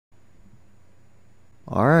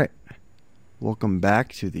Alright, welcome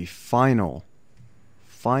back to the final,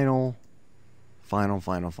 the final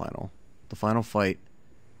fight,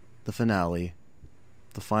 the finale,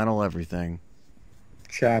 the final everything.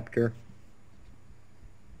 Chapter.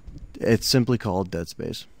 It's simply called Dead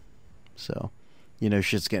Space. So, you know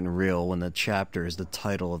shit's getting real when the chapter is the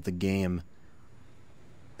title of the game.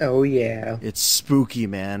 Oh yeah. It's spooky,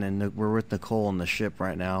 man, and we're with Nicole on the ship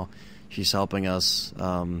right now. She's helping us,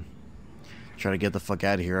 try to get the fuck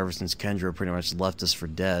out of here ever since Kendra pretty much left us for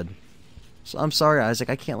dead. So I'm sorry, Isaac,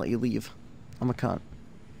 I can't let you leave. I'm a cunt.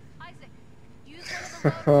 Isaac, use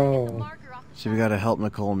one of the Oh. the marker off the So we gotta help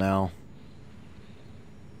Nicole now.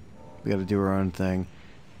 We gotta do our own thing.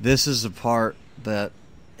 This is the part that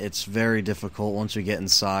it's very difficult once we get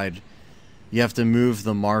inside. You have to move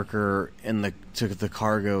the marker in to the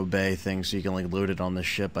cargo bay thing so you can like load it on the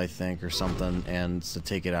ship, I think, or something, and to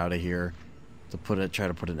take it out of here. Try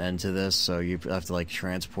to put an end to this, so you have to like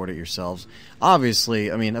transport it yourselves. Obviously,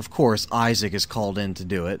 I mean, of course, Isaac is called in to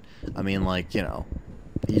do it. I mean, like, you know,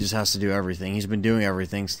 he just has to do everything. He's been doing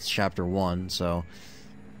everything since chapter 1, so,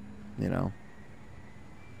 you know.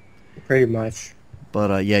 Pretty much.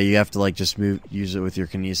 But yeah, you have to like just use it with your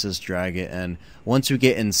kinesis, drag it, and once we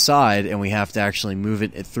get inside and we have to actually move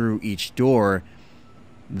it through each door,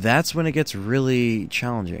 that's when it gets really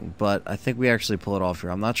challenging. But I think we actually pull it off here.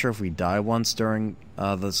 I'm not sure if we die once during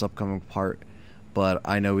this upcoming part, but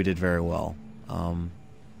I know we did very well.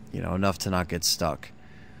 You know, enough to not get stuck.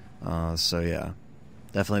 So yeah,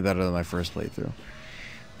 definitely better than my first playthrough.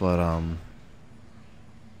 But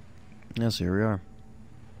yeah, so here we are.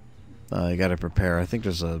 You gotta prepare. I think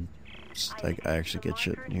there's I actually get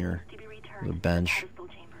shit here. There's a bench.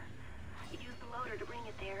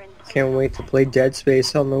 Can't wait to play Dead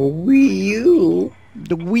Space on the Wii U.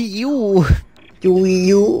 The Wii U! The Wii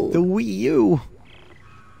U. The Wii U!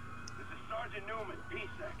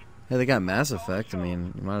 Hey, they got Mass Effect. I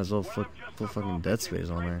mean, you might as well put fucking Dead Space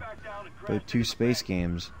on there. Play 2 space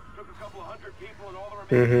games.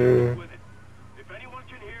 Mm-hmm.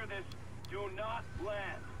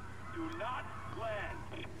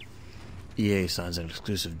 EA signs an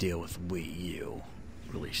exclusive deal with Wii U.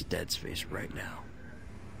 Release Dead Space right now.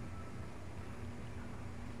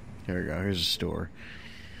 Here we go. Here's a store.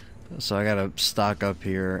 So I gotta stock up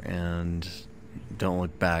here and don't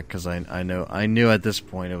look back because I knew at this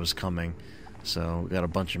point it was coming. So we got a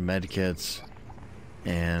bunch of med kits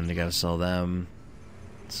and we gotta sell them.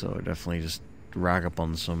 So definitely just rack up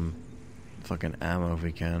on some fucking ammo if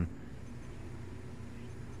we can.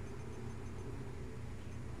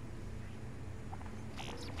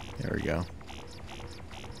 There we go.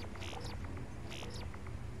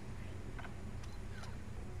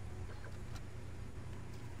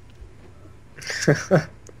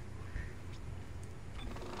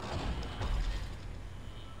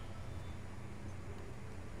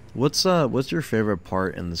 What's your favorite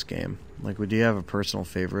part in this game? Like, do you have a personal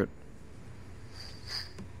favorite?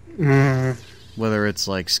 Whether it's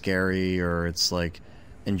like scary or it's like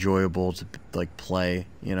enjoyable to like play,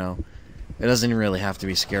 you know? It doesn't really have to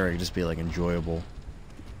be scary, just be like enjoyable.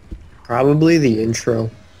 Probably the intro.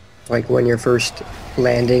 Like when you're first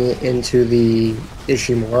landing into the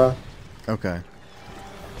Ishimura. Okay.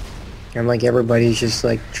 And like everybody's just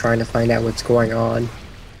like trying to find out what's going on.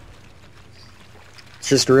 It's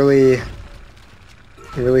just really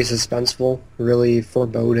suspenseful, really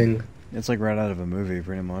foreboding. It's like right out of a movie,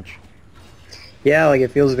 pretty much. Yeah, like it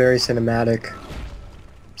feels very cinematic.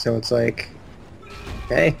 So it's like,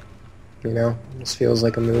 hey, you know, this feels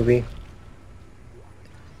like a movie.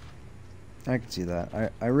 I can see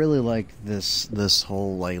that. I really like this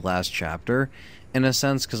whole like last chapter, in a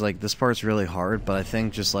sense, because like this part's really hard. But I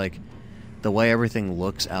think just like the way everything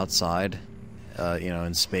looks outside, you know,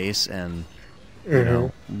 in space, and you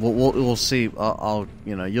know, we'll see. I'll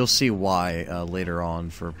you know, you'll see why later on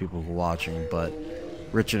for people who are watching. But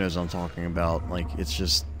Richard knows what I'm talking about. Like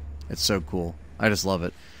it's so cool. I just love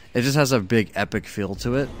it. It just has a big epic feel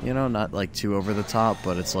to it, you know, not like too over the top,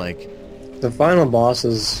 but it's like the final boss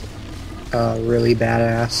is really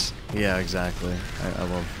badass. Yeah, exactly. I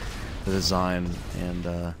love the design, and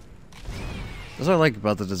that's what I like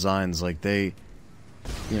about the designs. Like they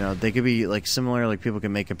could be like similar. Like people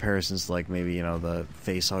can make comparisons to like maybe, you know, the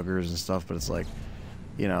face huggers and stuff, but it's like,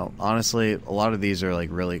 you know, honestly, a lot of these are like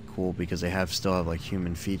really cool because they still have like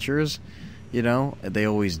human features. You know, they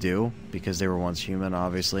always do because they were once human,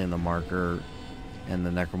 obviously, and the marker and the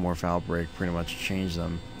necromorph outbreak pretty much changed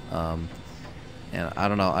them. And I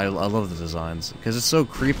don't know, I love the designs because it's so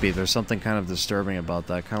creepy. There's something kind of disturbing about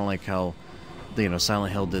that, kind of like how, you know,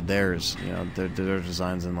 Silent Hill did theirs. You know, their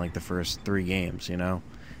designs in like the first 3 games. You know,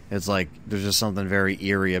 It's like there's just something very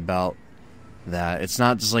eerie about that. It's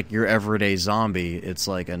not just like your everyday zombie. It's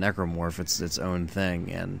like a necromorph. It's its own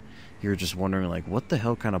thing, and you're just wondering like, what the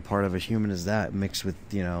hell kind of part of a human is that mixed with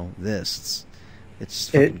this?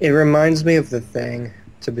 It reminds me of The Thing,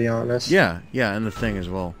 to be honest. Yeah, and the Thing as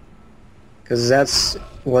well. Because that's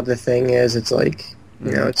what The Thing is. It's like,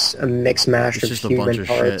 it's a mixed mash It's of just a human bunch of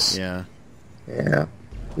parts. shit. Yeah. Yeah.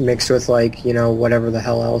 Mixed with, like, whatever the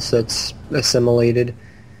hell else it's assimilated.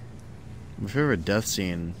 My favorite death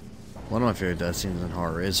scene, one of my favorite death scenes in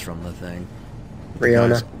horror is from The Thing.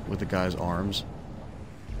 Rihanna. With the guy's arms.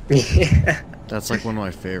 Yeah. That's like one of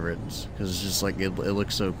my favorites because it's just like it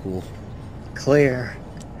looks so cool. Clear.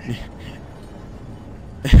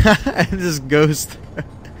 And this ghost.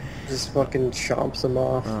 Just fucking chomps them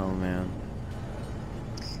off. Oh man.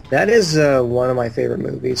 That is one of my favorite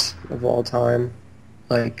movies of all time.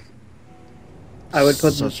 Like, I would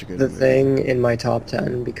put Such a good The movie. Thing in my top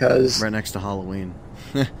 10 because Right next to Halloween.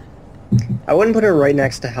 I wouldn't put it right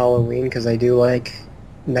next to Halloween because I do like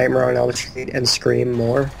Nightmare on Elm Street and Scream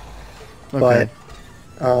more. Okay. But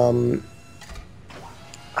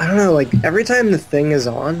I don't know, like every time The Thing is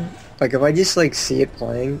on, like if I just like see it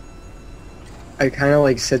playing, I kind of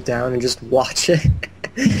like sit down and just watch it.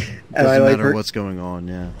 And Doesn't I like matter what's going on.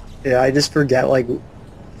 Yeah. yeah, I just forget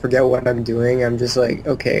what I'm doing. I'm just like,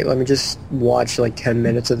 okay, let me just watch like 10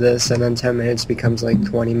 minutes of this, and then 10 minutes becomes like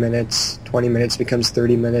 20 minutes. 20 minutes becomes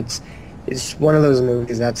 30 minutes. It's one of those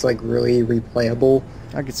movies that's like really replayable.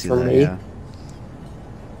 I could see For that. me? Yeah.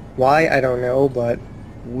 Why, I don't know, but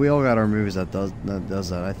We all got our movies that does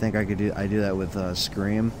that. I think I do that with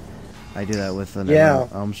Scream. I do that with Yeah.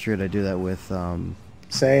 Elm Street. I do that with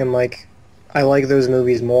same, like, I like those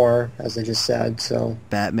movies more, as I just said, so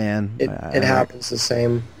Batman. it happens the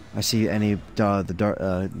same. I see any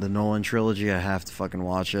the Nolan trilogy, I have to fucking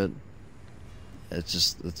watch it. It's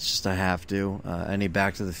just I have to. Any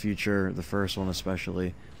Back to the Future, the first one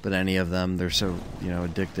especially, but any of them, they're so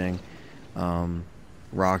addicting.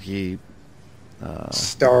 Rocky.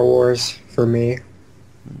 Star Wars, for me.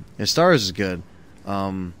 Yeah, Star Wars is good,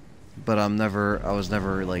 but I was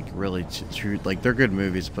never like really true. Like they're good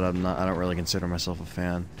movies, but I don't really consider myself a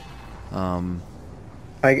fan.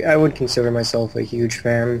 I would consider myself a huge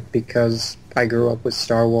fan because I grew up with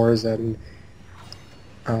Star Wars and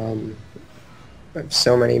I have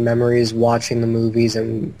so many memories watching the movies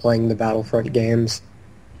and playing the Battlefront games.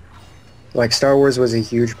 Like, Star Wars was a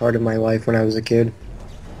huge part of my life when I was a kid.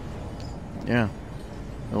 Yeah,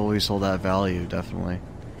 I always hold that value, definitely.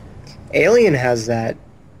 Alien has that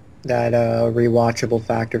rewatchable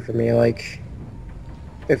factor for me. Like,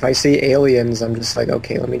 if I see Aliens, I'm just like,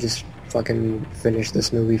 okay, let me just fucking finish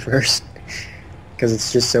this movie first. Because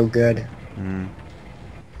it's just so good. Mm.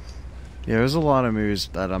 Yeah, there's a lot of movies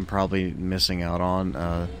that I'm probably missing out on.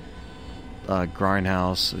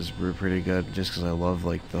 Grindhouse is pretty good just because I love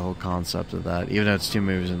like the whole concept of that. Even though it's two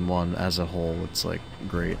movies in one, as a whole, it's like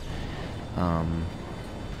great.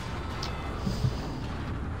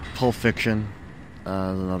 Pulp Fiction is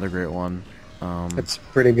another great one. It's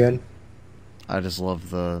pretty good. I just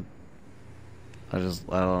love I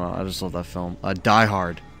don't know. I just love that film. Die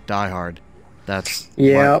Hard. That's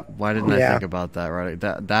Yeah. Why didn't I Yeah. think about that? Right.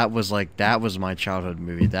 That was my childhood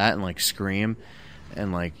movie. That and like Scream,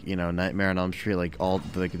 and like Nightmare on Elm Street. Like all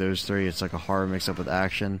like those three. It's like a horror mixed up with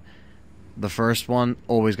action. The first one,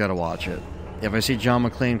 always got to watch it. If I see John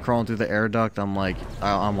McClane crawling through the air duct, I'm like,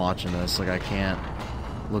 I'm watching this. Like I can't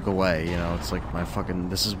look away. It's like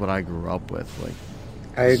this is what I grew up with. Like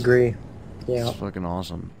I agree. Yeah. it's fucking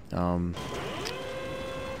awesome. It's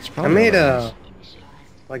I probably made one of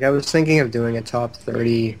those. I was thinking of doing a top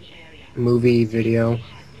 30 movie video.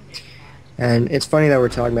 And it's funny that we're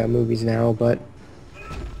talking about movies now, but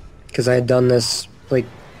because I had done this like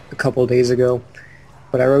a couple days ago,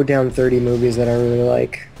 but I wrote down 30 movies that I really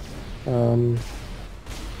like. I'm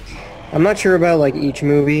not sure about like each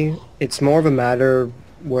movie. It's more of a matter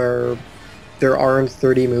where there aren't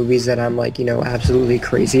 30 movies that I'm like, absolutely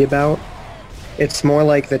crazy about. It's more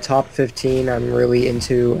like the top 15 I'm really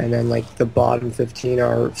into, and then like the bottom 15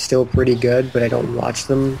 are still pretty good, but I don't watch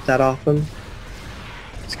them that often.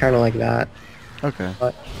 It's kind of like that. Okay.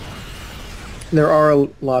 But there are a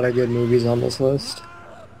lot of good movies on this list.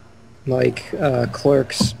 Like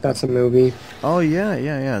Clerks, that's a movie. Oh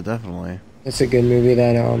yeah, definitely. It's a good movie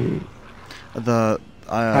that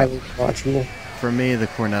highly watchable. For me, the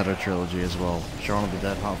Cornetto trilogy as well. Shaun of the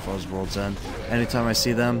Dead, Hot Fuzz, World's End. Anytime I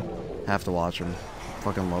see them, have to watch them.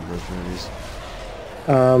 Fucking love those movies.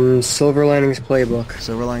 Silver Linings Playbook.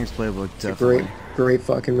 Silver Linings Playbook, It's a definitely. great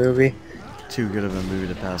fucking movie. Too good of a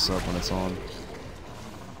movie to pass up when it's on.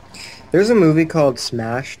 There's a movie called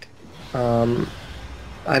Smashed. Um,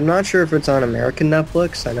 I'm not sure if it's on American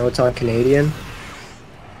Netflix. I know it's on Canadian.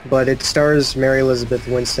 But it stars Mary Elizabeth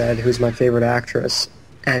Winstead, who's my favorite actress.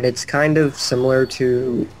 And it's kind of similar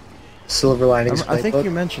to Silver Linings I think Playbook.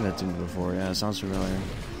 you mentioned it to me before. Yeah, it sounds familiar.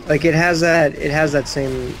 Like it has that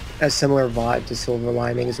same a similar vibe to Silver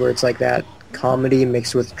Linings, where it's like that comedy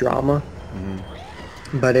mixed with drama.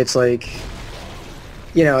 But it's like,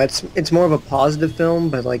 you know, it's more of a positive film,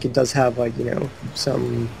 but like it does have like, you know,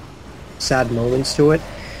 some sad moments to it.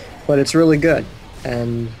 But it's really good,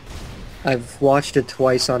 and I've watched it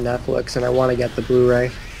twice on Netflix, and I want to get the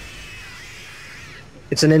Blu-ray.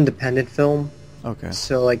 It's an independent film, Okay.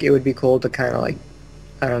 so like it would be cool to kind of like,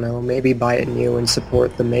 I don't know, maybe buy it new and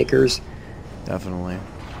support the makers Definitely.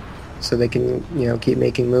 so they can, you know, keep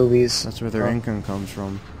making movies. That's where their income comes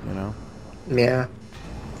from, you know? Yeah.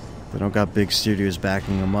 They don't got big studios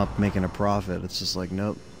backing them up, making a profit. It's just like,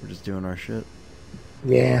 nope, we're just doing our shit.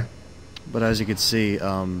 Yeah. But as you can see,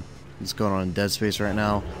 what's going on in Dead Space right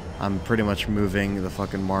now, I'm pretty much moving the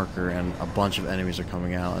fucking marker and a bunch of enemies are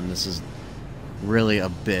coming out, and this is really a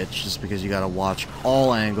bitch just because you gotta watch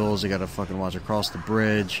all angles, you gotta fucking watch across the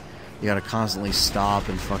bridge, you gotta constantly stop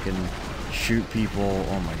and fucking shoot people.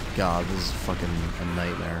 Oh my god, this is fucking a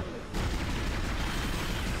nightmare.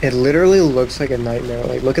 It literally looks like a nightmare.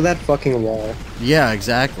 Like, look at that fucking wall. Yeah,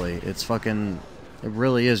 exactly. It's fucking... It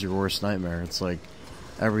really is your worst nightmare. It's like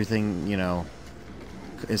everything, you know,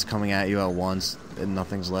 is coming at you at once and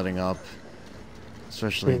nothing's letting up.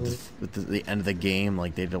 Especially with the end of the game,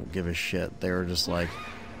 like, they don't give a shit. They were just like,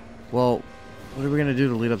 well, what are we going to do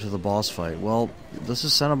to lead up to the boss fight? Well, let's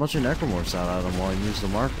just send a bunch of necromorphs out at them while you use the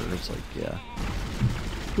marker. It's like, yeah.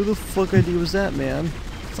 Who the fuck idea was that, man?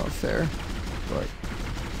 It's not fair. But...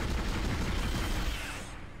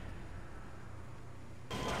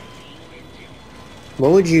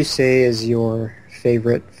 What would you say is your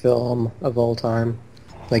favorite film of all time?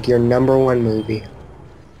 Like your number one movie?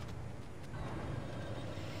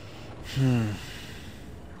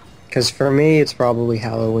 Because for me, it's probably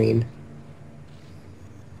Halloween.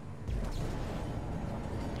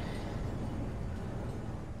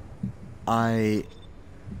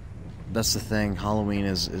 That's the thing, Halloween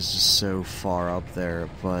is just so far up there,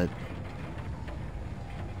 but...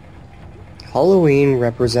 Halloween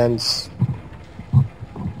represents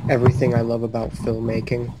everything I love about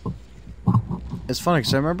filmmaking. It's funny,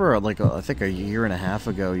 because I remember, like, I think a year and a half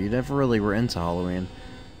ago, you never really were into Halloween.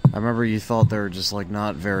 I remember you thought they were just, like,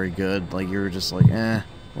 not very good. Like, you were just like, eh.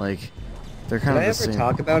 Like, they're kind Did I of the ever same.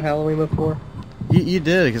 talk about Halloween before? You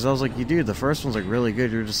did, because I was like, dude, the first one's, like, really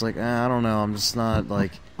good. You were just like, I don't know, I'm just not,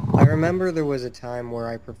 like... I remember there was a time where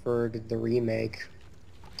I preferred the remake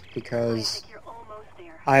because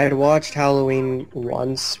I had watched Halloween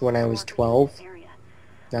once when I was 12.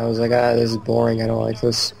 And I was like, this is boring, I don't like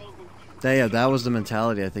this. Yeah, that was the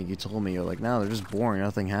mentality I think you told me. You're like, no, they're just boring,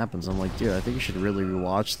 nothing happens. I'm like, dude, I think you should really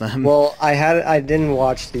rewatch them. Well, I didn't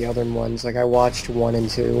watch the other ones. Like, I watched 1 and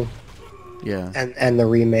 2. Yeah. And the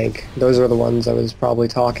remake. Those are the ones I was probably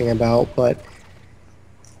talking about, but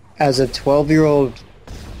as a 12-year-old,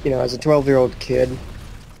 as a 12-year-old kid,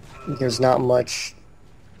 there's not much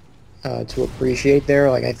to appreciate there.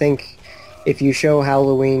 Like, I think if you show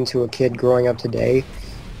Halloween to a kid growing up today,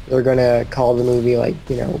 they're gonna call the movie, like,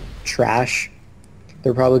 trash.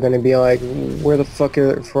 They're probably gonna be like, where the fuck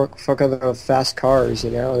are the fast cars,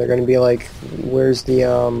 They're gonna be like, where's the,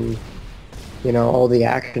 all the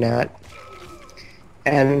action at?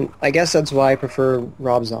 And I guess that's why I prefer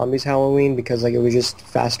Rob Zombie's Halloween, because, like, it was just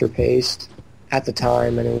faster paced at the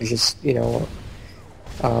time, and it was just,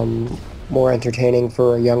 more entertaining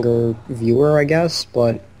for a younger viewer, I guess.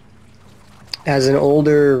 But as an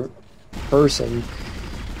older person,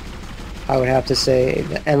 I would have to say,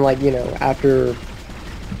 and, like, after,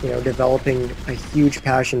 developing a huge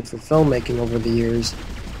passion for filmmaking over the years,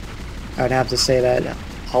 I would have to say that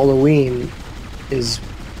Halloween is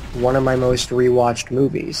one of my most rewatched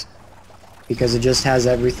movies, because it just has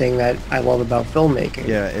everything that I love about filmmaking.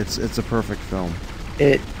 Yeah, it's a perfect film.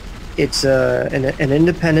 It's an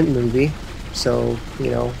independent movie, so,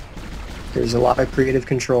 there's a lot of creative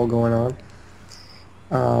control going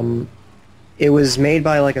on. It was made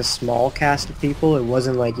by, like, a small cast of people. It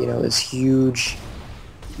wasn't like, this huge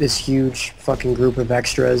fucking group of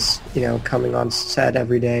extras, coming on set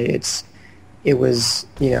every day. It was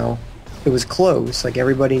close. Like,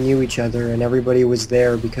 everybody knew each other, and everybody was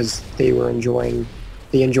there because they enjoyed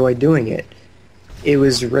doing it. It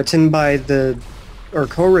was co-written by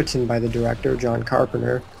the director, John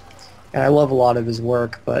Carpenter, and I love a lot of his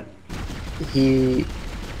work, but he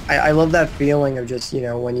I love that feeling of just, you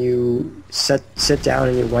know, when you sit down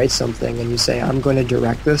and you write something and you say, I'm going to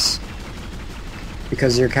direct this,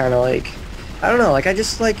 because you're kind of like, I don't know, like I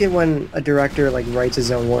just like it when a director like writes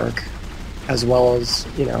his own work as well as,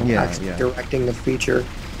 you know, Yeah, actually yeah. directing the feature.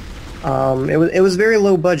 It was very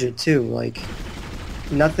low budget too, like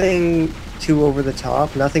nothing too over the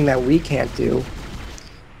top, nothing that we can't do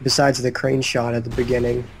besides the crane shot at the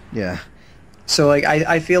beginning. Yeah. So like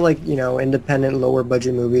I feel like, you know, independent lower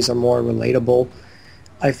budget movies are more relatable.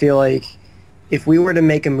 I feel like if we were to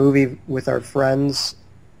make a movie with our friends,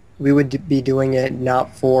 we would be doing it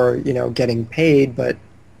not for, you know, getting paid, but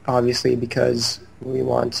obviously because we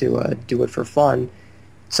want to do it for fun,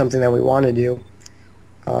 something that we want to do.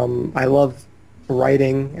 I love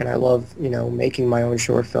writing and I love, you know, making my own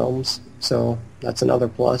short films, so that's another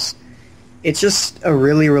plus. It's just a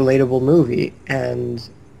really relatable movie, and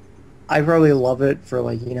I probably love it for,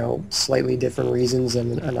 like, you know, slightly different reasons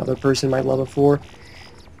than another person might love it for.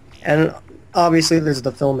 And obviously there's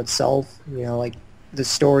the film itself, you know, like the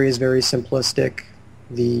story is very simplistic.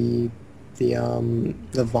 The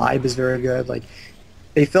vibe is very good. Like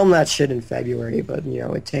they filmed that shit in February, but you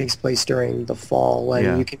know, it takes place during the fall, and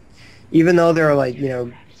Yeah. you can, even though there are like, you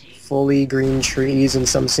know, fully green trees in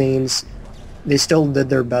some scenes, they still did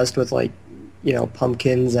their best with like, you know,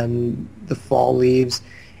 pumpkins and the fall leaves,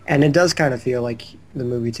 and it does kind of feel like the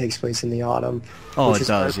movie takes place in the autumn. Oh, which it is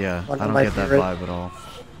does, one- yeah. one I of don't my get that favorite- vibe at all.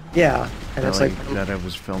 Yeah, and That, it's like, like that it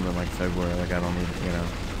was filmed in, like, February. Like, I don't even, you know.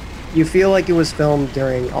 you feel like it was filmed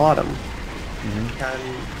during autumn, Hmm.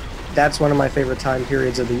 and that's one of my favorite time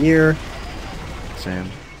periods of the year. Same.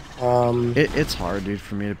 Um, It's hard, dude,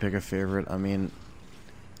 for me to pick a favorite. I mean,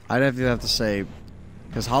 I'd have to say,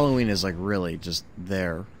 because Halloween is, like, really just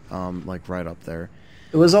there, like, right up there.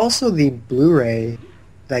 it was also the Blu-ray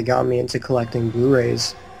that got me into collecting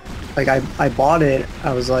Blu-rays. Like I bought it.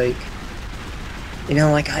 I was like, you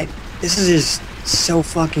know, like this is just so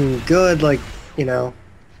fucking good. Like, you know,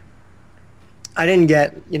 I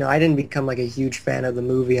didn't become like a huge fan of the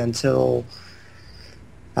movie until,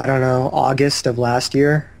 I don't know, August of last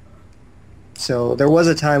year. So there was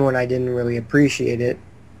a time when I didn't really appreciate it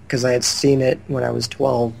because I had seen it when I was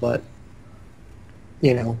 12, but,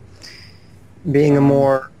 you know, being a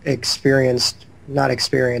more experienced, not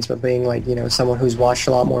experienced, but being like, you know, someone who's watched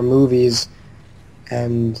a lot more movies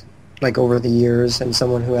and like over the years, and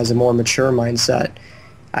someone who has a more mature mindset,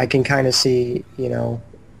 I can kind of see, you know,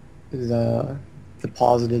 the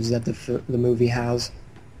positives that the movie has.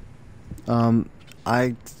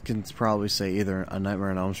 I can probably say either A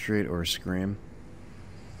Nightmare on Elm Street or Scream.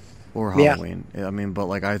 Or Yeah. Halloween. I mean, but,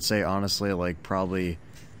 like, I'd say, honestly, like, probably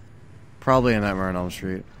A Nightmare on Elm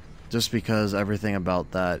Street. Just because everything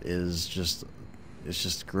about that is just, it's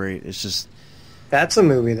just great. It's just, That's a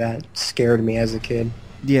movie that scared me as a kid.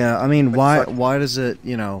 yeah, I mean, Like, why does it,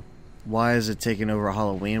 you know, why is it taking over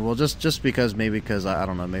Halloween? Well, just because, maybe because, I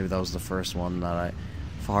don't know, maybe that was the first one that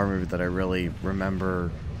horror movie that I really remember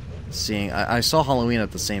seeing. I saw Halloween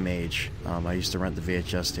at the same age. I used to rent the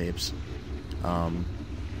VHS tapes.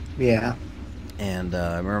 Yeah. And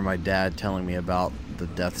I remember my dad telling me about the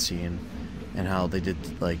death scene and how they did,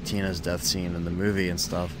 like, Tina's death scene in the movie and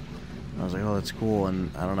stuff. I was like, oh, that's cool.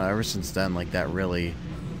 And I don't know, ever since then, like, that really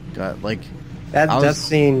got, like, That I was- death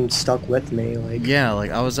scene stuck with me. Like, yeah,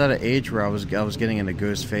 like, I was at an age where I was getting into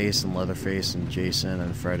Ghostface and Leatherface and Jason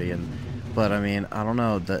and Freddy, but I mean, I don't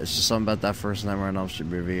know, it's just something about that first Nightmare on Elm Street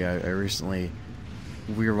movie. I recently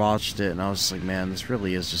rewatched it and I was just like, man, this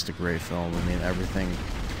really is just a great film. I mean, everything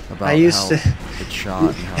about I used how to- it's shot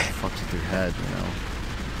and how it fucks with your head, you know.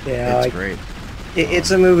 yeah, It's like, great.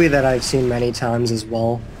 it's a movie that I've seen many times as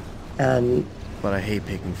well, and But I hate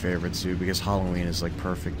picking favorites, dude, because Halloween is, like,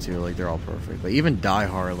 perfect, too. Like, they're all perfect. Like, even Die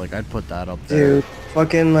Hard, like, I'd put that up there. dude,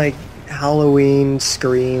 fucking like Halloween,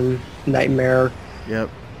 Scream, Nightmare, Yep.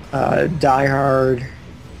 Die Hard,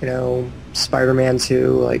 you know, Spider-Man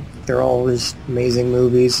 2, like they're all just amazing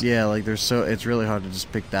movies. Yeah, like, it's really hard to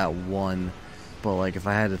just pick that one. But, like, if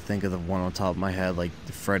I had to think of the one on top of my head, like,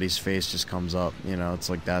 Freddy's face just comes up, you know? It's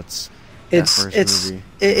like, that's that first movie.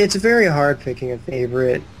 It's very hard picking a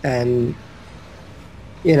favorite, and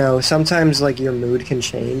you know, sometimes like your mood can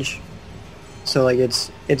change. So like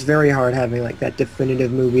it's very hard having like that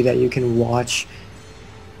definitive movie that you can watch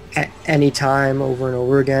at any time over and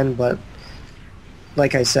over again, but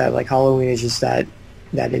like I said, like Halloween is just that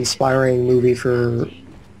inspiring movie for,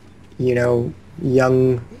 you know,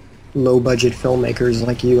 young low budget filmmakers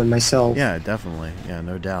like you and myself. Yeah, definitely. Yeah,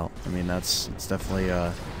 no doubt. I mean, it's definitely,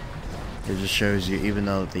 it just shows you, even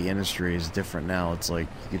though the industry is different now, it's like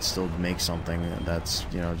you could still make something that's,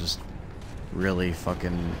 you know, just really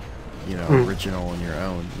fucking you know, Mm. original on your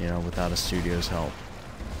own, you know, without a studio's help.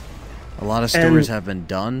 A lot of stories have been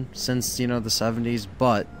done since, you know, the 70s,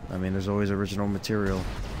 but, I mean, there's always original material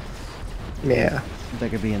Yeah.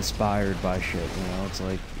 that could be inspired by shit, you know? It's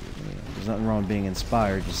like, you know, there's nothing wrong with being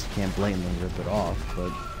inspired, just can't blatantly rip it off,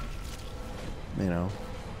 but, you know.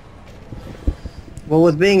 Well,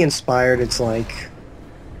 with being inspired, it's like,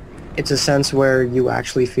 it's a sense where you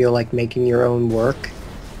actually feel like making your own work.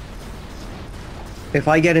 If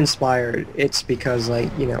I get inspired, it's because, like,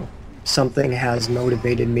 you know, something has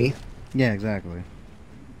motivated me. Yeah, exactly.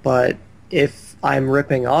 But if I'm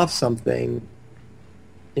ripping off something,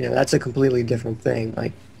 you know, that's a completely different thing.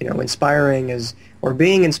 Like, you know, inspiring is, or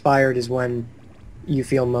being inspired is when you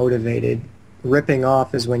feel motivated. Ripping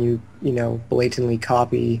off is when you know, blatantly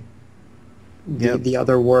copy the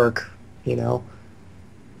other work, you know.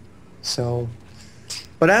 So,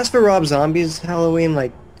 but as for Rob Zombie's Halloween,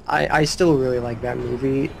 like, I still really like that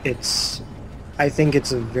movie. I think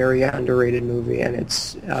it's a very underrated movie, and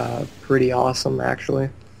it's pretty awesome, actually.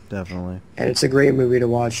 Definitely. And it's a great movie to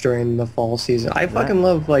watch during the fall season. I fucking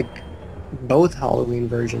love, like, both Halloween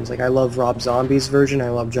versions. Like, I love Rob Zombie's version. I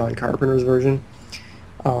love John Carpenter's version.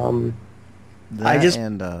 That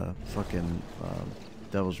and fucking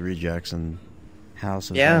Devil's Rejects and House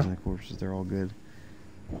of Thousand Corpses, they're all good.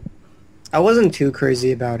 I wasn't too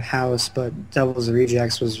crazy about House, but Devil's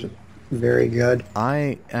Rejects was very good.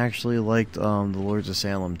 I actually liked the Lords of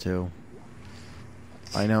Salem too.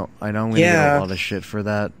 I know I'm gonna get a lot of shit for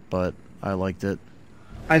that, but I liked it.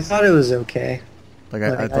 I thought it was okay. Like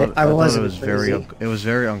I thought it was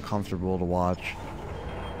very uncomfortable to watch.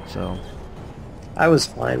 So I was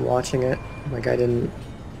fine watching it. Like,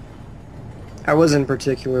 I wasn't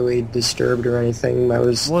particularly disturbed or anything. Well,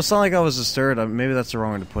 it's not like I was disturbed. Maybe that's the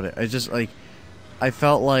wrong way to put it. I just, like, I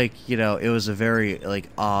felt like, you know, it was a very, like,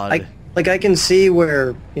 odd... I can see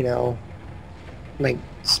where, you know, like,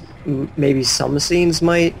 maybe some scenes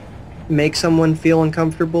might make someone feel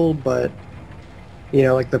uncomfortable, but, you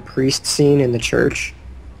know, like the priest scene in the church.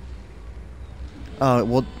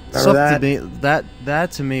 Well, that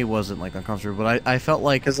to me wasn't, like, uncomfortable, but I felt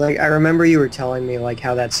like... Because, like, I remember you were telling me, like,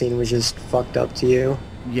 how that scene was just fucked up to you.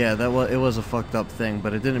 Yeah, it was a fucked up thing,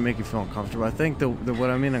 but it didn't make you feel uncomfortable. I think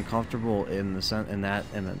what I mean uncomfortable in the sense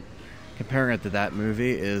comparing it to that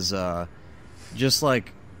movie is just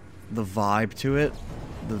like the vibe to it.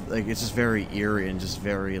 Like, it's just very eerie and just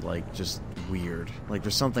very, like, just weird. Like,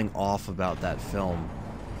 there's something off about that film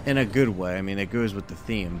in a good way. I mean, it goes with the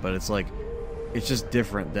theme, but it's like it's just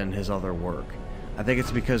different than his other work. I think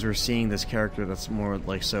it's because we're seeing this character that's more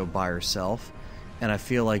like so by herself, and I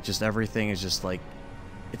feel like just everything is just like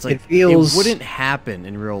it's like it wouldn't happen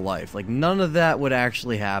in real life. Like, none of that would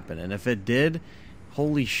actually happen, and if it did,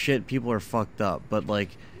 holy shit, people are fucked up. But, like,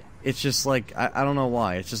 it's just like I don't know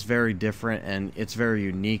why. It's just very different and it's very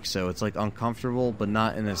unique. So it's like uncomfortable, but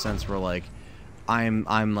not in a sense where like I'm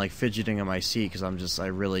like fidgeting in my seat because I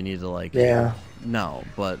really need to, like, no.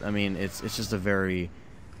 But I mean, it's just a very,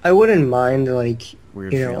 I wouldn't mind, like,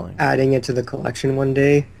 weird feeling. Adding it to the collection one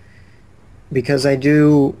day, because I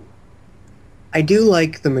do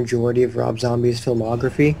like the majority of Rob Zombie's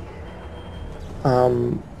filmography.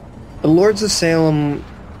 The Lords of Salem,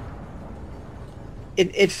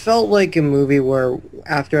 it felt like a movie where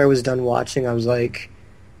after I was done watching, I was like,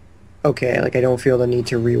 okay, like, I don't feel the need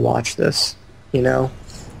to rewatch this, you know?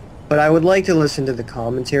 But I would like to listen to the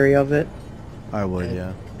commentary of it. I would,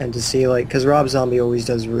 yeah. And to see, like, because Rob Zombie always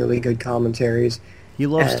does really good commentaries. He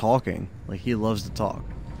loves talking. Like, he loves to talk,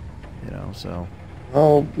 you know, so.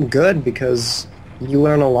 Oh, good, because you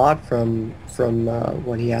learn a lot from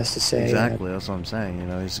what he has to say. Exactly, that's what I'm saying. You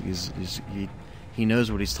know, he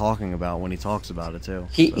knows what he's talking about when he talks about it too.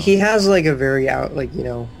 He has, like, a very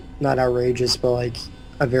not outrageous, but, like,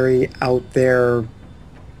 a very out there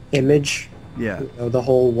image. Yeah. You know, the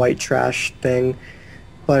whole white trash thing.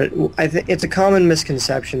 But I think it's a common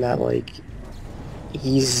misconception that, like,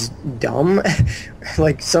 he's dumb.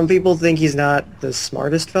 Like, some people think he's not the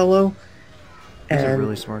smartest fellow. He's a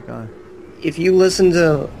really smart guy. If you listen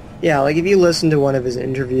to one of his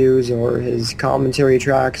interviews or his commentary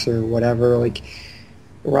tracks or whatever, like,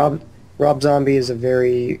 Rob Zombie is a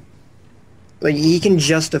very, like, he can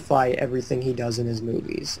justify everything he does in his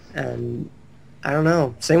movies. And I don't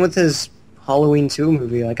know. Same with his Halloween 2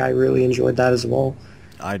 movie. Like, I really enjoyed that as well.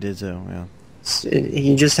 I did too, yeah.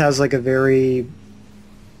 He just has, like, a very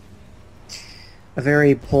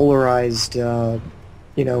polarized,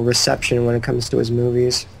 reception when it comes to his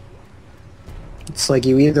movies. It's like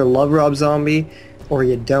you either love Rob Zombie or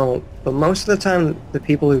you don't. But most of the time, the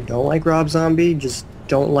people who don't like Rob Zombie just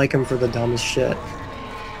don't like him for the dumbest shit.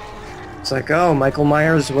 It's like, oh, Michael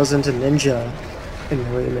Myers wasn't a ninja in the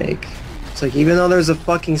remake. It's like, even though there's a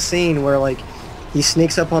fucking scene where, like, he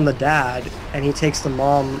sneaks up on the dad and he takes the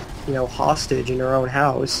mom, you know, hostage in her own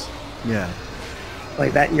house. Yeah.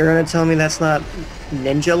 Like that, you're gonna tell me that's not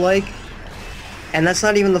ninja-like? And that's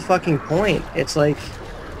not even the fucking point. It's like,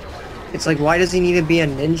 why does he need to be a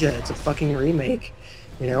ninja? It's a fucking remake.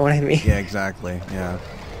 You know what I mean? Yeah, exactly. Yeah.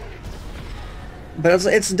 But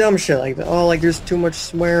it's dumb shit like that. Oh, like there's too much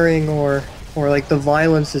swearing, or like the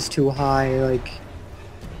violence is too high, like,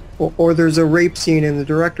 or there's a rape scene in the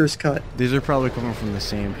director's cut. These are probably coming from the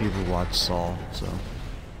same people who watch Saw, so.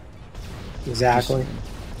 Exactly.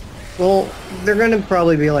 Well, they're gonna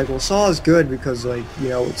probably be like, well, Saw is good because, like, you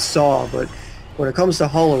know, it's Saw, but when it comes to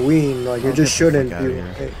Halloween, like, it just shouldn't be.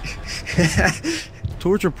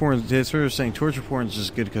 Torture porn, they're sort of saying torture porn is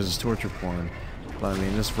just good because it's torture porn. But I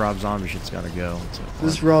mean, this Rob Zombie shit's gotta go.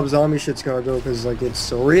 This Rob Zombie shit's gotta go because, like,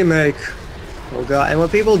 it's a remake. Oh god. And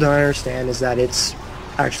what people don't understand is that it's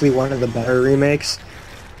actually one of the better remakes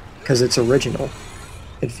because it's original.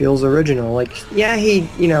 It feels original. Like, yeah,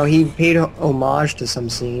 he paid homage to some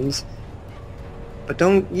scenes, but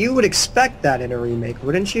you would expect that in a remake,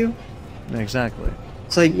 wouldn't you? Exactly.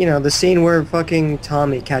 It's like, you know, the scene where fucking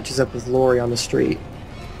Tommy catches up with Laurie on the street.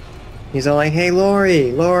 He's all like, hey,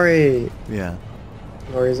 Laurie. Yeah.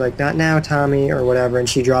 Laurie's like, not now, Tommy, or whatever, and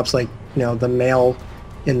she drops, like, you know, the mail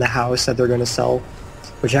in the house that they're gonna sell,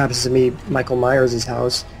 which happens to be Michael Myers'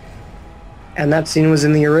 house. And that scene was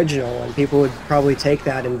in the original, and people would probably take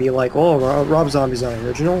that and be like, oh, Rob Zombie's not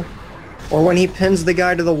original. Or when he pins the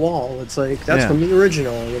guy to the wall, it's like, that's from the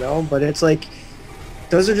original, you know? But it's like,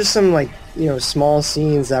 those are just some, like, you know, small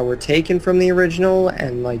scenes that were taken from the original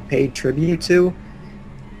and, like, paid tribute to.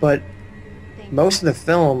 But most of the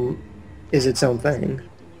film is its own thing.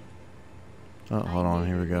 Oh, hold on,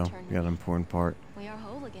 here we go. We got an important part. We are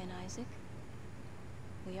whole again, Isaac.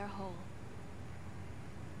 We are whole.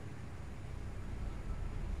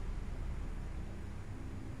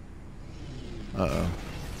 Uh-oh.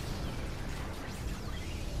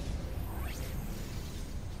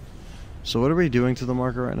 So what are we doing to the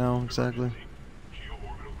marker right now, exactly?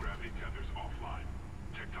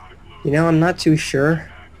 You know, I'm not too sure.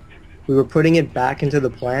 We were putting it back into the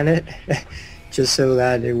planet just so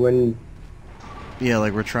that it wouldn't... Yeah,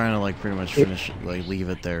 like we're trying to, like, pretty much finish, like, leave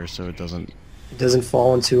it there so it doesn't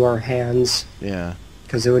fall into our hands. Yeah.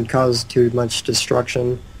 Because it would cause too much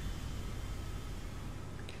destruction.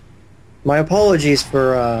 My apologies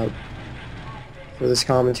for this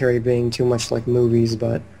commentary being too much like movies,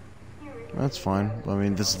 but... That's fine. I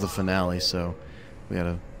mean, this is the finale, so we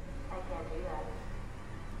gotta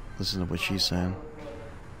listen to what she's saying.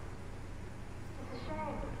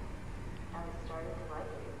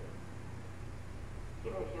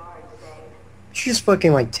 She just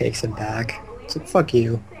fucking, like, takes it back. It's like, fuck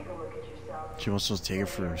you. She wants to take it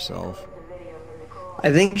for herself.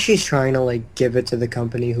 I think she's trying to, like, give it to the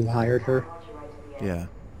company who hired her. Yeah.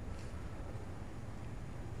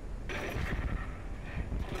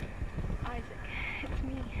 Isaac, it's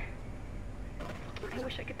me. I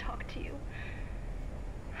wish I could talk to you.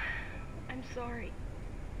 I'm sorry.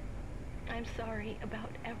 I'm sorry about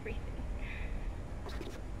everything. I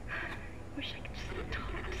wish I could just talk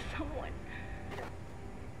to someone.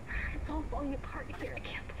 It's all falling apart here. I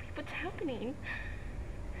can't believe what's happening.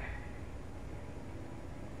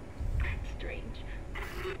 It's strange.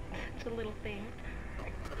 Such a little thing.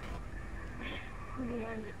 In the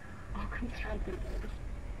end, it all comes down to this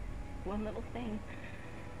one little thing.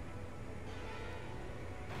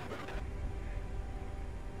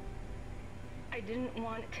 I didn't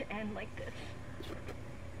want it to end like this.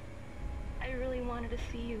 I really wanted to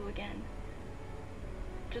see you again.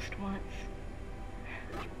 Just once.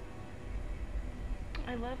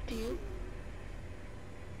 I loved you.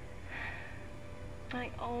 I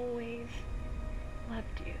always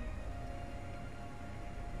loved you.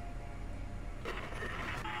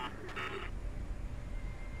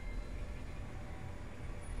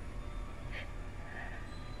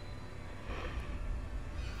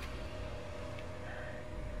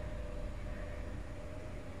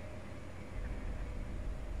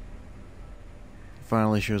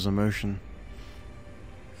 Finally shows emotion.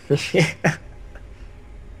 Yeah.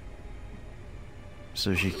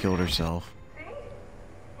 So she killed herself. See?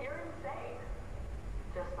 You're insane.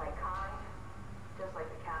 Just like Kai, just like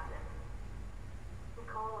the captain.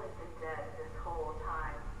 Nicole has been dead this whole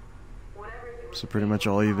time. Whatever you were So pretty much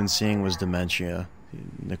all you've been seeing was dementia.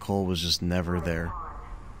 Nicole was just never there.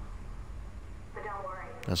 But don't worry,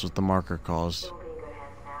 That's what the marker caused. you'll be in good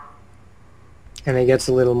hands now. And it gets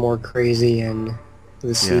a little more crazy in the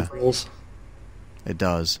Yeah. sequels. It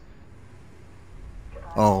does.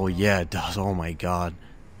 Oh yeah, it does. Oh my god.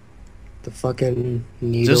 The fucking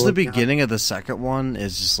needle. Just the and- beginning of the second one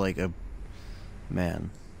is just like a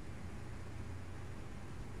man.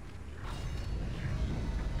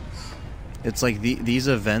 It's like these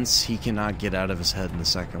events he cannot get out of his head in the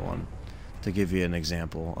second one. To give you an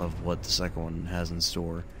example of what the second one has in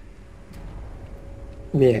store.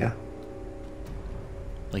 Yeah.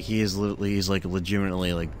 Like he's like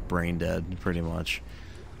legitimately like brain dead, pretty much.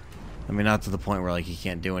 I mean, not to the point where like he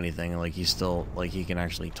can't do anything. Like he's still like he can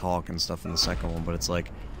actually talk and stuff in the second one, but it's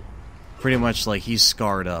like pretty much like he's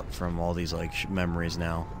scarred up from all these like memories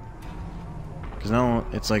now. Because now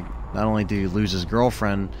it's like not only do you lose his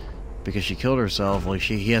girlfriend because she killed herself, like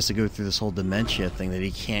he has to go through this whole dementia thing that he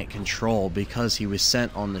can't control because he was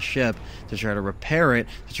sent on the ship to try to repair it,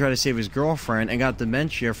 to try to save his girlfriend, and got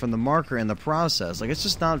dementia from the marker in the process. Like, it's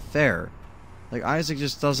just not fair. Like, Isaac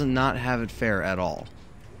just doesn't not have it fair at all.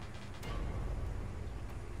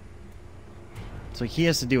 So he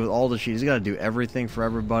has to deal with all the shit. He's got to do everything for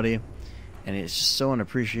everybody, and it's just so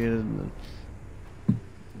unappreciated.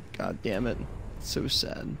 God damn it. It's so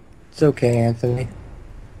sad. It's okay, Anthony.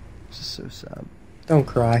 It's just so sad. Don't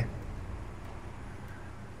cry.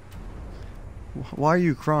 Why are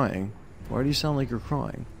you crying? Why do you sound like you're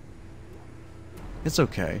crying? It's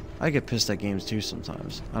okay. I get pissed at games too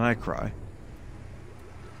sometimes, and I cry.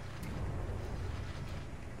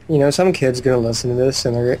 You know, some kid's gonna listen to this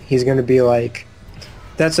and he's gonna be like,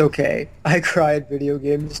 that's okay. I cry at video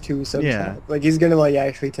games too sometimes. Yeah. Like, he's gonna, like,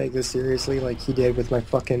 actually take this seriously like he did with my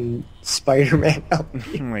fucking Spider-Man Oh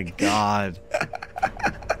LP. my god.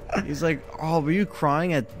 He's like, oh, were you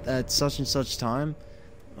crying at such and such time?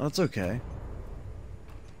 Oh, that's okay.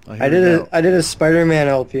 Oh, here I we go. did a Spider-Man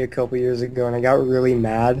LP a couple years ago, and I got really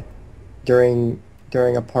mad during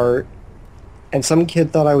a part, and some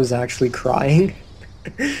kid thought I was actually crying.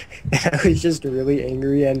 And I was just really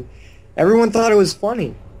angry, and everyone thought it was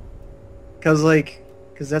funny, cause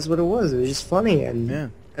that's what it was. It was just funny, and Yeah.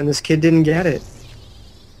 and this kid didn't get it.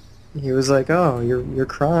 He was like, "Oh, you're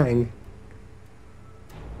crying."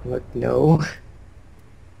 I'm like, no.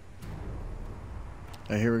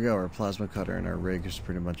 Here we go. Our plasma cutter and our rig is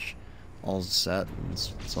pretty much all set. And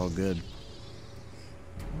it's all good.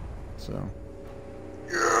 So.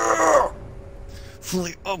 Yeah!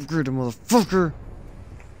 Fully upgraded, motherfucker!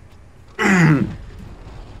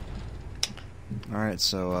 Alright,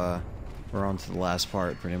 so, we're on to the last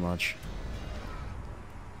part, pretty much.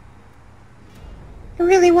 I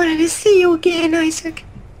really wanted to see you again, Isaac.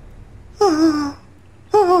 Oh.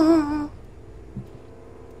 Oh.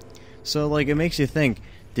 So, like, it makes you think,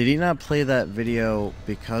 did he not play that video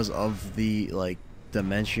because of the, like,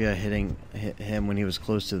 dementia hitting him when he was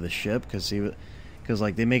close to the ship? Because,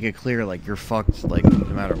 like, they make it clear, like, you're fucked, like, no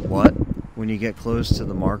matter what when you get close to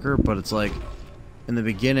the marker, but it's like, in the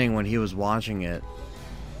beginning when he was watching it,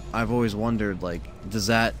 I've always wondered, like,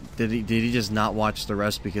 did he just not watch the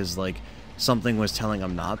rest because, like, something was telling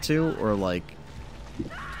him not to? Or, like,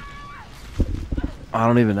 I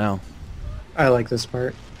don't even know. I like this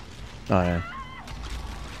part. Oh, yeah.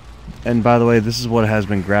 And by the way, this is what has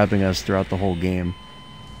been grabbing us throughout the whole game.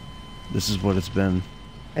 This is what it's been.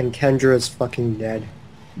 And Kendra is fucking dead.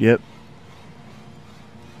 Yep.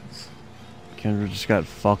 Kendra just got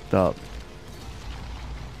fucked up.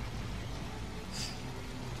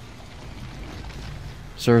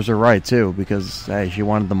 Serves her right, too, because, hey, she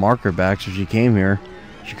wanted the marker back, so she came here.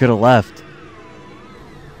 She could have left.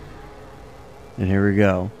 And here we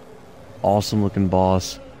go. Awesome looking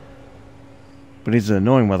boss. But he's an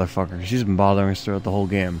annoying motherfucker, because he's been bothering us throughout the whole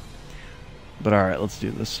game. But alright, let's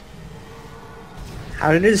do this.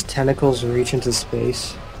 How did his tentacles reach into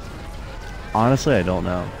space? Honestly, I don't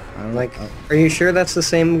know. Like, are you sure that's the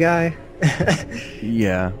same guy?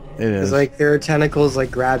 Yeah, it is. It's like there are tentacles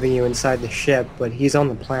like grabbing you inside the ship, but he's on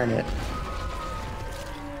the planet.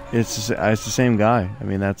 It's the same guy. I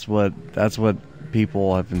mean, that's what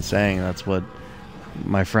people have been saying. That's what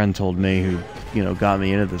my friend told me, who, you know, got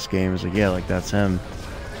me into this game. Is like, yeah, like, that's him.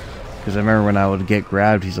 Because I remember when I would get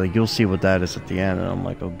grabbed, he's like, you'll see what that is at the end, and I'm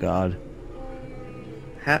like, oh god.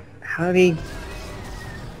 How did he?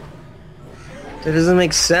 That doesn't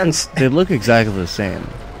make sense. They look exactly the same,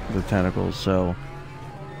 the tentacles. So,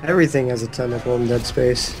 Everything has a tentacle in Dead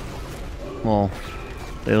Space. well,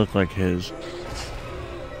 they look like his.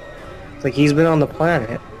 It's like he's been on the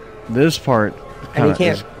planet, This part and he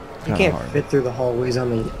is can't kinda hard. fit through the hallways on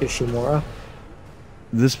the Ishimura.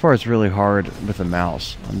 This part's really hard with a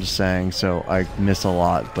mouse, I'm just saying, so I miss a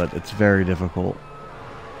lot, but it's very difficult.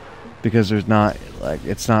 Because there's not, like,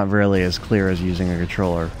 it's not really as clear as using a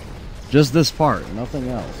controller. Just this part, nothing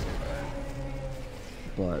else.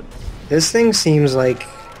 But This thing seems like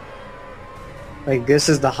this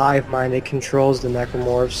is the hive mind. It controls the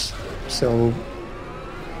necromorphs. So,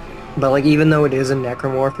 but like even though it is a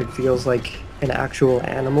necromorph, it feels like an actual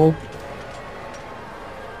animal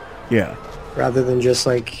Yeah. rather than just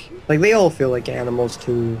like they all feel like animals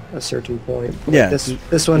to a certain point. But Yeah,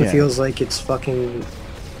 this one yeah. feels like it's fucking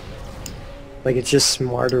like it's just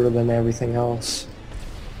smarter than everything else.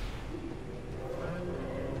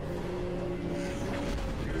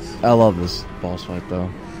 I love this boss fight though.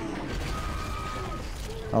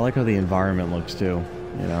 I like how the environment looks too,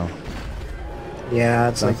 you know. Yeah,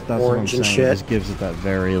 it's That's like what I'm orange and saying. It shit. just gives it that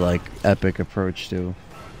very like epic approach to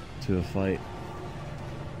a fight.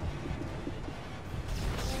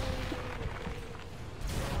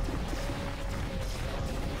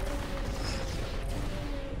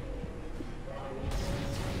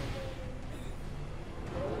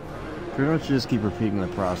 Pretty much just keep repeating the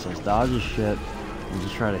process. Dodge his shit and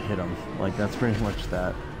just try to hit him. Like that's pretty much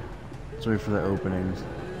that. Just wait for the openings.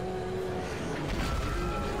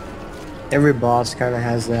 Every boss kind of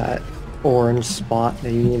has that orange spot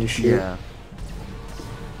that you need to shoot. Yeah.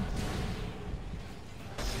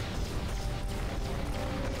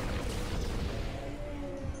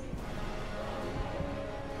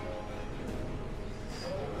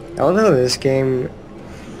 I love how this game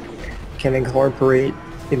can incorporate,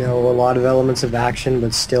 you know, a lot of elements of action,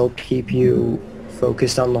 but still keep you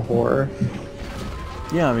focused on the horror.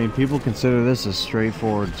 Yeah, I mean, people consider this a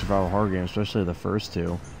straightforward survival horror game, especially the first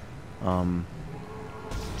two.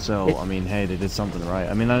 So, I mean, hey, they did something right.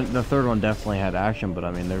 I mean, the third one definitely had action, but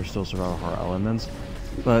I mean, there's still survival horror elements.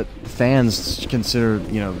 But fans consider,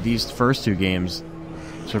 you know, these first two games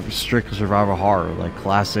sort of strict survival horror, like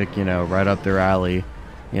classic, you know, right up their alley.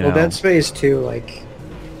 You know, Well, Dead Space 2, like,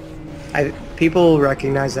 people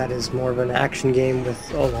recognize that as more of an action game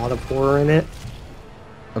with a lot of horror in it.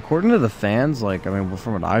 according to the fans, like, I mean,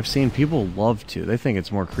 from what I've seen, people love to. They think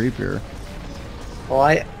it's more creepier. Well,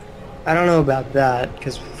 I don't know about that,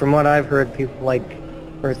 because from what I've heard, people like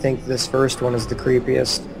or think this first one is the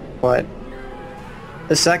creepiest, but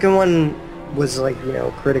the second one was like, you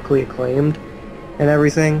know, critically acclaimed and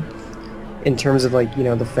everything in terms of like, you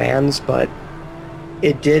know, the fans, but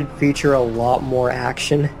it did feature a lot more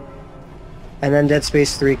action. And then Dead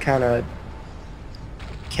Space 3 kind of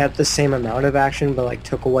kept the same amount of action, but like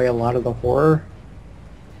took away a lot of the horror.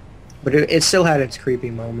 But it still had its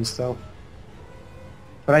creepy moments though.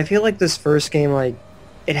 But I feel like this first game, like,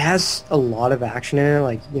 it has a lot of action in it.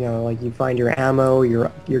 Like, you know, like you find your ammo,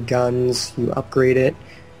 your guns, you upgrade it,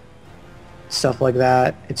 stuff like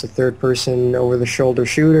that. It's a third-person, over-the-shoulder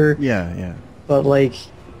shooter. Yeah, yeah. But like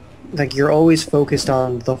you're always focused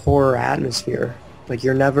on the horror atmosphere. Like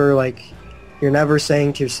you're never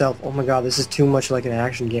saying to yourself, "Oh my god, this is too much like an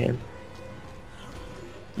action game."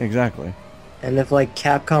 Exactly. And if like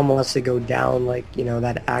Capcom wants to go down like, you know,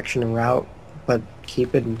 that action route, but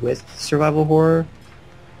keep it with survival horror,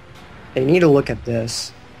 they need to look at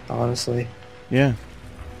this, honestly. Yeah.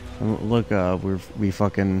 Look, we're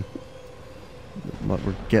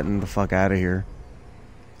getting the fuck out of here.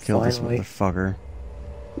 Kill Finally. this motherfucker.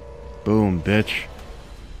 Boom, bitch.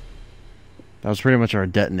 That was pretty much our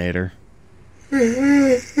detonator.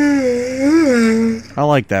 I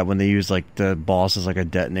like that when they use like the boss as like a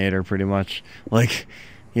detonator, pretty much. Like,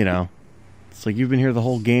 you know, it's like you've been here the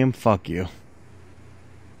whole game. Fuck you.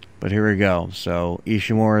 But here we go. So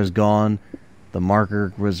Ishimura is gone. The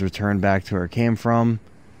marker was returned back to where it came from.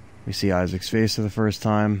 We see Isaac's face for the first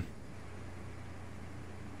time.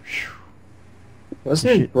 Phew.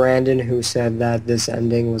 Wasn't Shit. it Brandon who said that this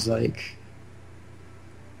ending was like...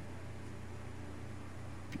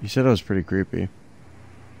 You said it was pretty creepy.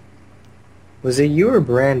 Was it you or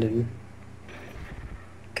Brandon?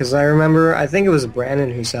 Because I think it was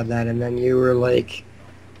Brandon who said that, and then you were like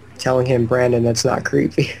telling him, Brandon, that's not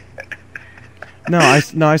creepy. No,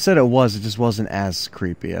 I said it was. It just wasn't as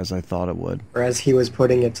creepy as I thought it would. Or as he was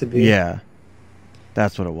putting it to be. Yeah,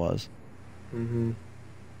 that's what it was. Mm-hmm.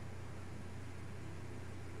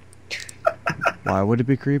 Why would it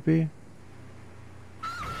be creepy?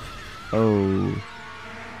 Oh,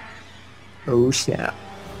 Oh, snap.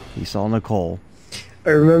 he saw Nicole. I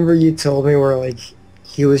remember you told me where, like,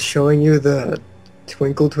 he was showing you the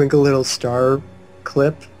Twinkle Twinkle Little Star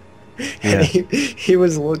clip. Yeah. And he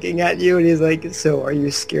was looking at you and he's like, so are you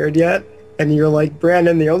scared yet? And you're like,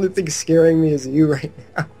 Brandon, the only thing scaring me is you right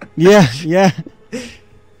now. Yeah, yeah. It's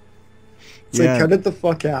like, cut it the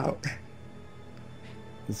fuck out.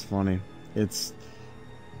 It's funny. It's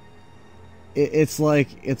like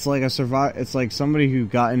it's like somebody who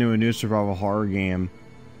got into a new survival horror game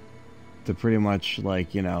to pretty much,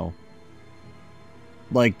 like, you know,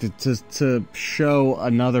 like to show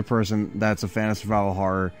another person that's a fan of survival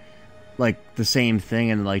horror like the same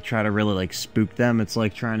thing and like try to really like spook them. It's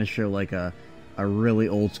like trying to show like a really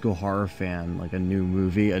old school horror fan like a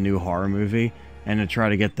new horror movie, and to try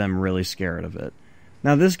to get them really scared of it.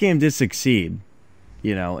 Now this game did succeed,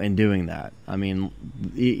 you know, in doing that. I mean,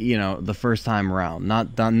 you know, the first time around,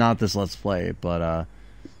 not this Let's Play, but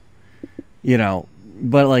you know,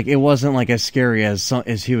 but like it wasn't like as scary as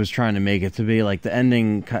he was trying to make it to be. Like the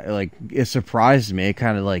ending, like it surprised me. It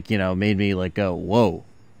kind of like, you know, made me like go whoa,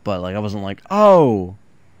 but like I wasn't like oh.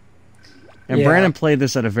 And Yeah. Brandon played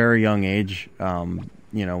this at a very young age,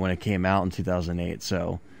 you know, when it came out in 2008.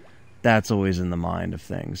 So that's always in the mind of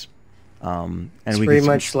things. And It's we pretty can-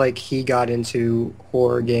 much like he got into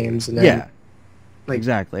horror games, and then yeah, like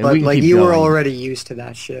exactly. But We can like keep you were going. already used to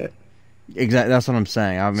that shit. Exactly, that's what I'm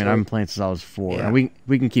saying. I mean, So- I've been playing since I was 4. Yeah. And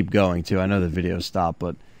we can keep going too. I know the video stopped,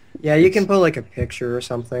 but Yeah, you can put like a picture or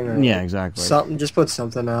something, or yeah, like, exactly. something. Just put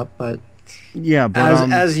something up, but Yeah,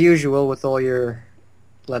 but as usual with all your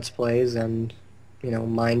Let's Plays and you know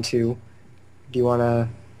mine too. Do you want to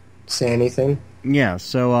say anything? yeah.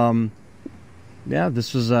 So yeah,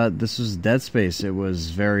 this was Dead Space. It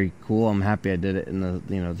was very cool. I'm happy I did it in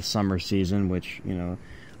the summer season, which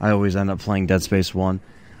I always end up playing Dead Space 1.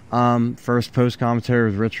 First post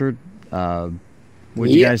commentary with Richard. What do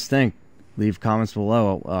you Yeah. guys think? Leave comments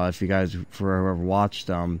below if you guys, for whoever watched.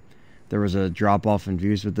 There was a drop off in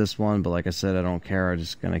views with this one, but like I said, I don't care. I'm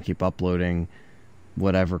just gonna keep uploading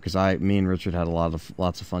whatever, because me and Richard had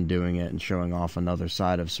lots of fun doing it and showing off another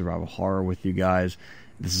side of survival horror with you guys.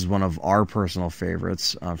 This is one of our personal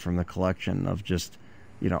favorites from the collection of just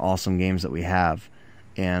awesome games that we have,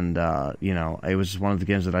 and it was just one of the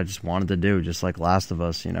games that I just wanted to do, just like Last of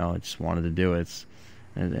Us. I just wanted to do it.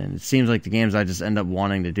 And it seems like the games I just end up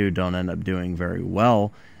wanting to do don't end up doing very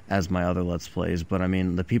well as my other Let's Plays. But I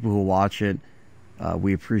mean, the people who watch it,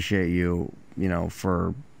 we appreciate you,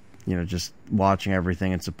 for just watching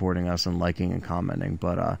everything and supporting us and liking and commenting.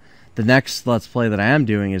 But the next Let's Play that I am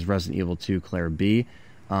doing is Resident Evil 2 Claire B.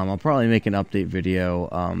 I'll probably make an update video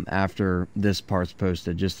after this part's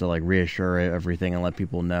posted, just to like reassure everything and let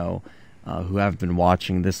people know who have been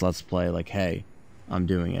watching this Let's Play, like, hey, I'm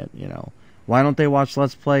doing it. Why don't they watch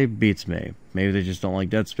Let's Play? Beats me. Maybe they just don't like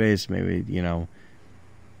Dead Space. Maybe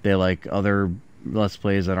they like other Let's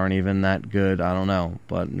Plays that aren't even that good. I don't know,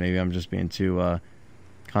 but maybe I'm just being too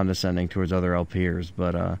condescending towards other LPers,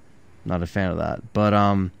 but not a fan of that. But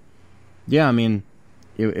yeah, I mean,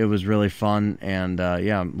 it was really fun, and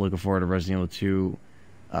yeah, I'm looking forward to Resident Evil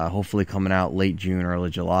 2 hopefully coming out late June, early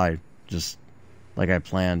July, just like I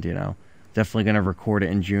planned. Definitely gonna record it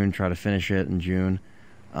in June, try to finish it in June.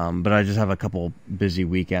 But I just have a couple busy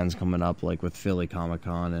weekends coming up, like with Philly Comic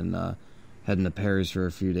Con and heading to Paris for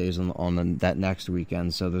a few days on that next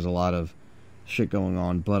weekend. So there's a lot of shit going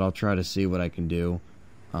on, but I'll try to see what I can do.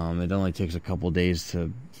 It only takes a couple days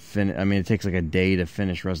to finish. I mean, it takes like a day to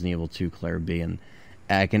finish Resident Evil 2 Claire B, and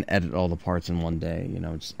I can edit all the parts in one day.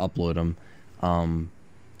 Just upload them.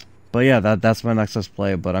 But yeah, that's my next Let's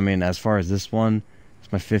Play. But I mean, as far as this one,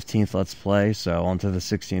 it's my 15th Let's Play, so on to the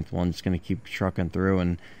 16th one. Just gonna keep trucking through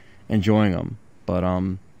and enjoying them. But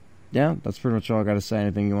yeah, that's pretty much all I got to say.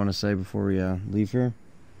 Anything you want to say before we leave here?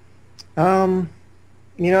 I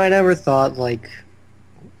never thought like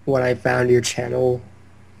when I found your channel,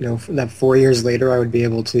 that 4 years later I would be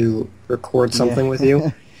able to record something with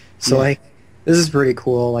you. So Yeah. like, this is pretty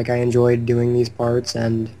cool. Like I enjoyed doing these parts,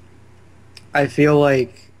 and I feel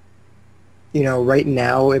like, right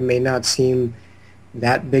now it may not seem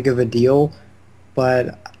that big of a deal,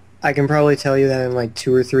 but I can probably tell you that in like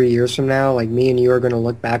 2 or 3 years from now, like me and you are going to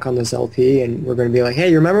look back on this LP and we're going to be like, hey,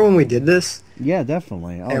 you remember when we did this? Yeah,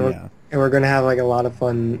 definitely. Oh and yeah. And we're going to have like a lot of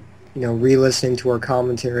fun, re-listening to our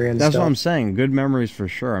commentary and That's stuff. what I'm saying. Good memories for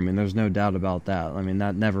sure. I mean, there's no doubt about that. I mean,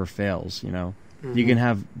 that never fails. You can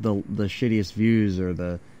have the shittiest views or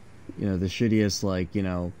the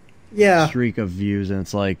shittiest Yeah. streak of views, and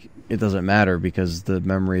it's like it doesn't matter because the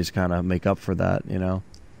memories kind of make up for that.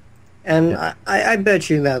 And Yeah. I bet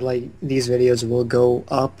you that like these videos will go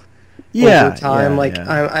up Yeah. over time. yeah, like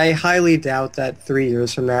yeah. I highly doubt that 3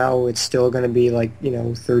 years from now it's still going to be like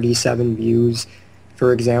 37 views,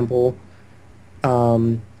 for example.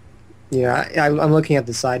 I'm looking at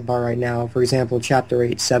the sidebar right now. For example, Chapter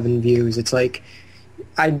 8, 7 views. It's like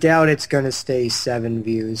I doubt it's going to stay 7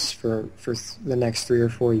 views for the next 3 or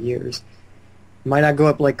 4 years. Might not go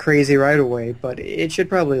up like crazy right away, but it should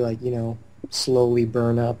probably slowly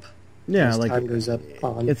burn up Yeah, as like time goes up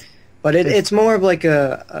on. it's But it's more of like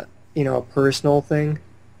a personal thing.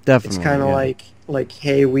 definitely It's kind of yeah. like,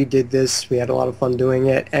 hey, we did this. We had a lot of fun doing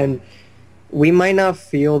it, and we might not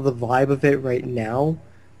feel the vibe of it right now,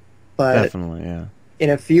 but Definitely, yeah. in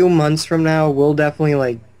a few months from now, we'll definitely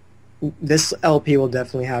like this LP will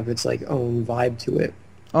definitely have its like own vibe to it.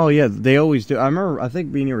 Oh yeah, they always do. I remember, I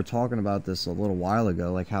think me and you were talking about this a little while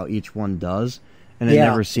ago, like how each one does, and it Yeah.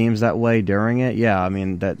 never seems that way during it. Yeah, I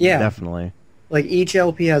mean that Yeah. definitely. Like each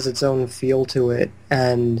LP has its own feel to it,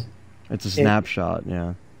 and It's a snapshot.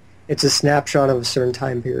 Yeah, it's a snapshot of a certain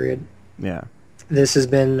time period. yeah, This has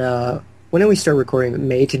been when did we start recording?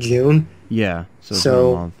 May to June. yeah. So, it's So-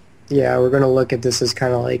 been a month. Yeah, we're gonna look at this as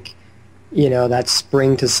kind of like, you know, that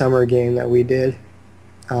spring to summer game that we did.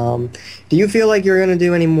 Do you feel like you're gonna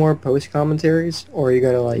do any more post commentaries, or are you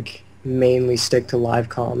gonna like mainly stick to live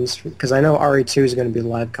comms? Because I know RE2 is gonna be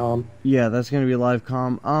live comm. Yeah, that's gonna be live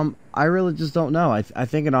comm. I really just don't know. I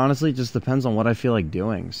think it honestly just depends on what I feel like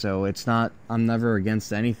doing. So it's not. I'm never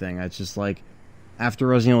against anything. It's just like after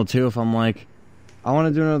Resident Evil 2, if I'm like, I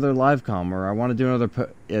want to do another live comm or I want to do another.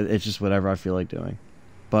 It's just whatever I feel like doing.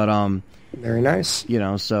 But Very nice. you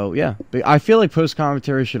know, so yeah, but I feel like post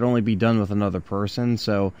commentary should only be done with another person.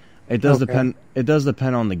 So it does Okay. depend. It does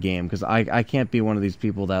depend on the game because I can't be one of these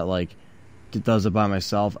people that like does it by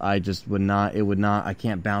myself. I just would not. It would not. I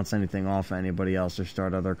can't bounce anything off anybody else or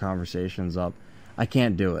start other conversations up. I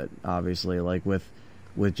can't do it. Obviously, like with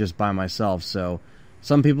just by myself. So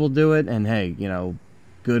some people do it, and hey, you know,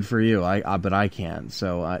 good for you. But I can't.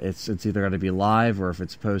 So it's either got to be live or if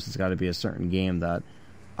it's post, it's got to be a certain game that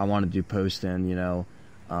I want to do post in. You know,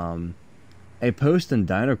 a post in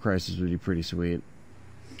Dino Crisis would be pretty sweet.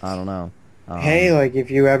 I don't know. Hey, like if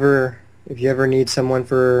you ever need someone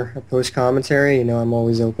for a post commentary, you know I'm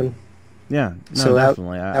always open. Yeah, no, So that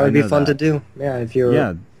definitely. that would be fun to do. Yeah, if you're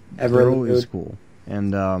Yeah, ever they're in the always mood. cool.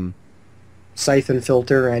 And Siphon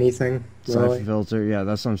filter or anything. Siphon Really. filter, yeah,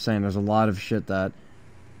 that's what I'm saying. There's a lot of shit that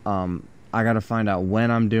I got to find out when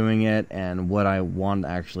I'm doing it and what I want to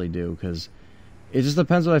actually do because it just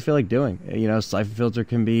depends what I feel like doing. You know, Siphon filter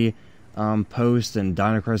can be post and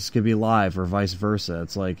Dino Crisis could be live or vice versa.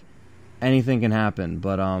 It's like anything can happen.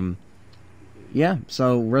 But yeah,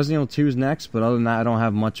 so Resident Evil 2 is next, but other than that, I don't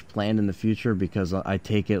have much planned in the future because I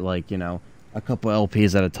take it like, you know, a couple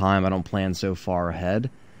LPs at a time. I don't plan so far ahead.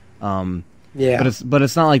 Yeah. But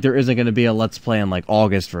it's not like there isn't going to be a Let's Play in like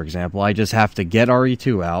August, for example. I just have to get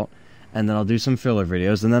RE2 out, and then I'll do some filler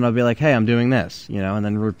videos, and then I'll be like, hey, I'm doing this, you know, and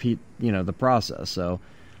then repeat, you know, the process. So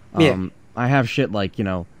Yeah. I have shit like, you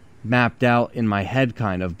know, mapped out in my head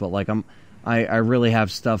kind of, but like I really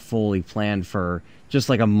have stuff fully planned for just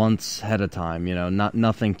like a month's ahead of time, you know,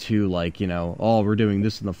 nothing too like, you know, oh, we're doing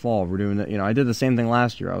this in the fall, we're doing that, you know. I did the same thing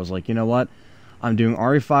last year. I was like, you know what? I'm doing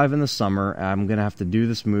RE5 in the summer. I'm going to have to do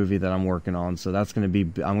this movie that I'm working on. So that's going to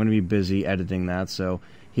be, I'm going to be busy editing that. So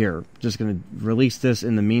here, just going to release this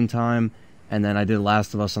in the meantime. And then I did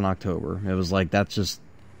Last of Us in October. It was like, that's just,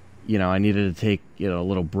 you know, I needed to take, you know, a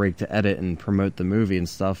little break to edit and promote the movie and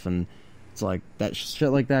stuff. And it's like that shit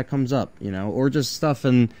like that comes up, you know, or just stuff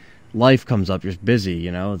in life comes up. You're just busy,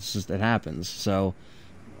 you know, it's just, it happens. So,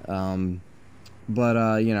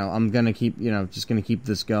 but, you know, I'm going to keep, you know, just going to keep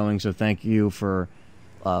this going. So thank you for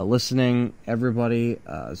listening, everybody.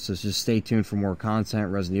 So just stay tuned for more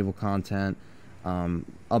content, Resident Evil content,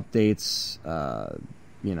 updates,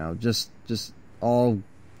 you know, just all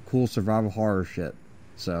cool survival horror shit.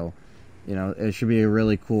 So, you know, it should be a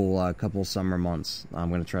really cool couple summer months. I'm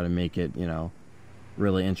going to try to make it, you know,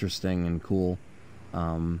 really interesting and cool.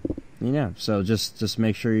 Yeah, so just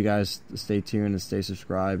make sure you guys stay tuned and stay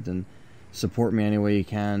subscribed and support me any way you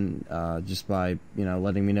can, just by, you know,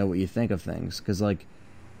 letting me know what you think of things, because like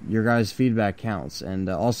your guys' feedback counts. And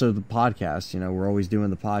also the podcast, you know, we're always doing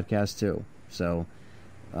the podcast too, so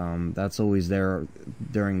that's always there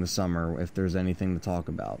during the summer if there's anything to talk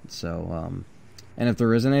about. So and if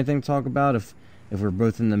there isn't anything to talk about, if we're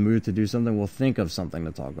both in the mood to do something, we'll think of something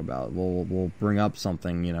to talk about. We'll bring up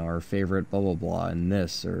something, you know, our favorite blah blah blah and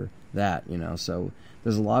this or that, you know. So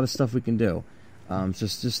there's a lot of stuff we can do.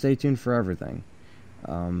 Just stay tuned for everything.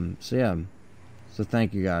 So yeah, so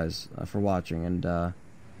thank you guys for watching, and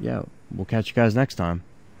yeah, we'll catch you guys next time.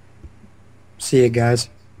 See you guys.